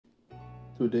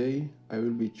Today, I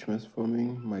will be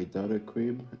transforming my daughter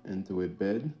crib into a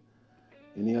bed.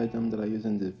 Any item that I use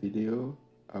in the video,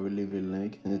 I will leave a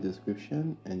link in the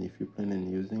description, and if you plan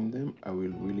on using them, I will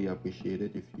really appreciate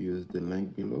it if you use the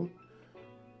link below.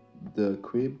 The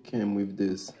crib came with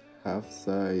this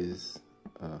half-size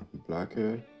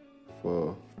blocker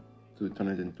to turn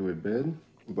it into a bed,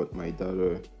 but my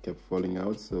daughter kept falling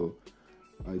out, so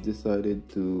I decided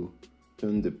to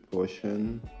turn the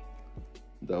portion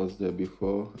that was there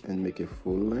before and make a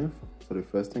full length. So the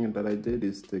first thing that I did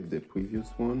is take the previous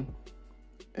one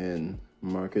and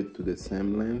mark it to the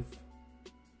same length,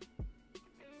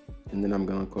 and then I'm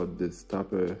gonna cut this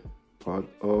topper part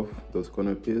off those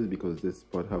corner pieces because this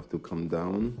part have to come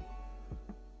down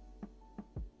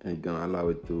and gonna allow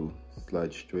it to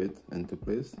slide straight into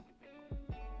place.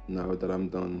 Now that I'm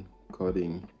done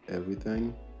cutting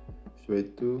everything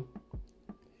straight through,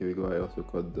 here we go. I also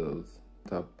cut those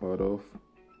top part off.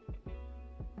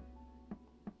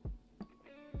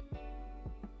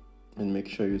 And make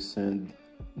sure you sand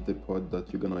the part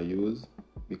that you're gonna use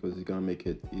because it's gonna make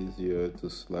it easier to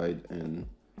slide in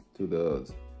to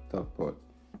the top part.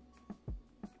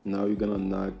 Now you're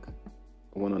gonna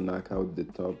wanna knock out the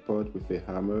top part with a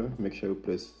hammer. Make sure you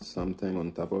place something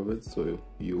on top of it so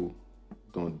you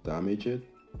don't damage it.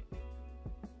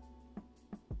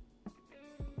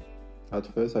 At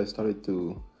first I started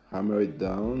to hammer it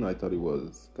down. I thought it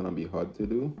was gonna be hard to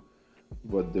do,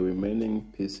 but the remaining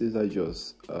pieces I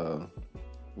just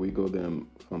wiggle them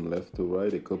from left to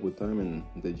right a couple times and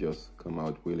they just come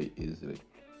out really easily.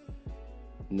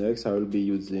 Next, I will be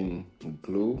using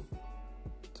glue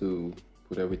to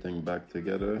put everything back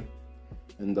together,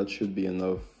 and that should be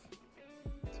enough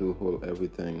to hold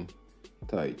everything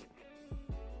tight.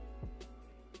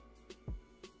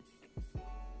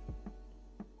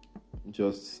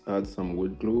 Just add some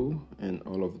wood glue in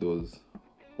all of those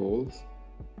holes.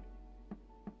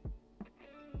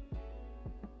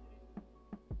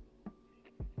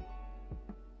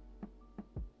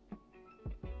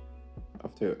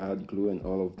 After you add glue in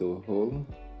all of the holes,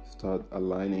 start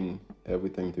aligning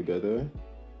everything together.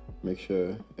 Make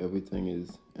sure everything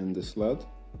is in the slot,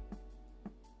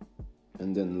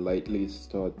 and then lightly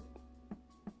start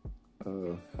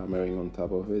hammering on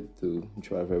top of it to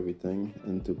drive everything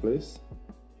into place.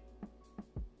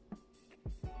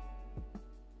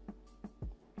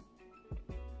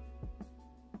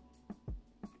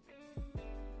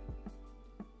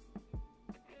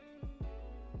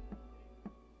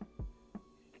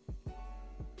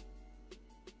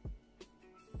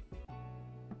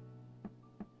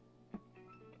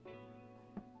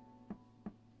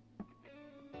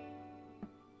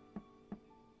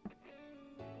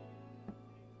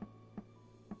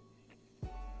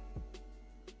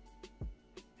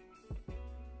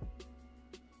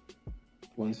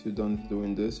 Once you're done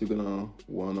doing this, you're gonna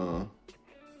wanna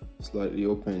slightly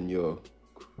open your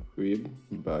crib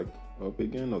back up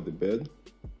again of the bed,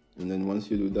 and then once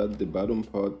you do that, the bottom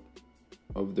part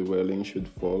of the railing should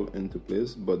fall into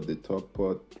place, but the top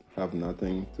part have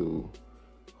nothing to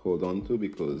hold on to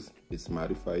because it's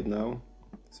modified now.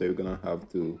 So you're gonna have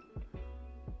to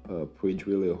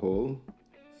pre-drill a hole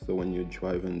so when you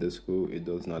drive in the screw it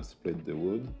does not split the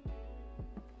wood.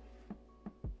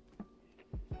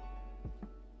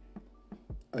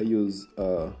 I use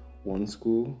one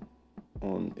screw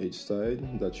on each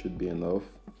side. That should be enough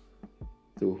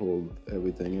to hold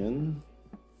everything in.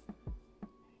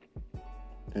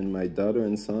 And my daughter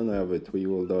and son, I have a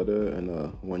 3-year-old daughter and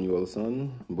a 1-year-old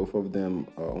son. Both of them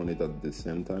are on it at the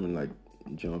same time and like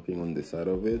jumping on the side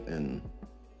of it, and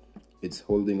it's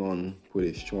holding on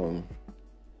pretty strong.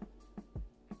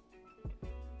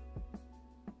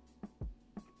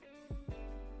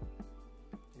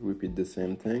 Repeat the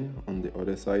same thing on the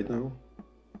other side now.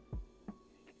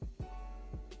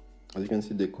 As you can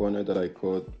see, the corner that I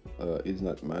cut is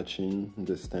not matching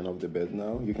the stand of the bed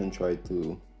now. You can try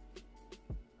to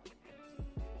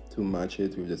match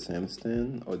it with the same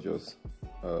stand, or just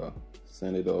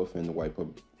sand it off and wipe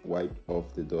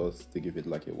off the dust to give it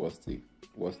like a rustic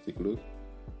look.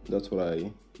 That's what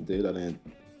I did. I didn't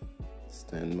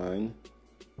stand mine.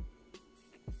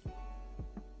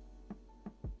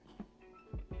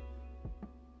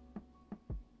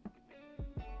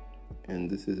 And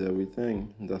this is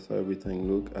everything. That's how everything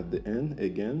look at the end.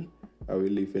 Again, I will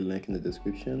leave a link in the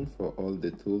description for all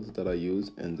the tools that I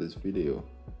use in this video.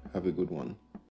 Have a good one.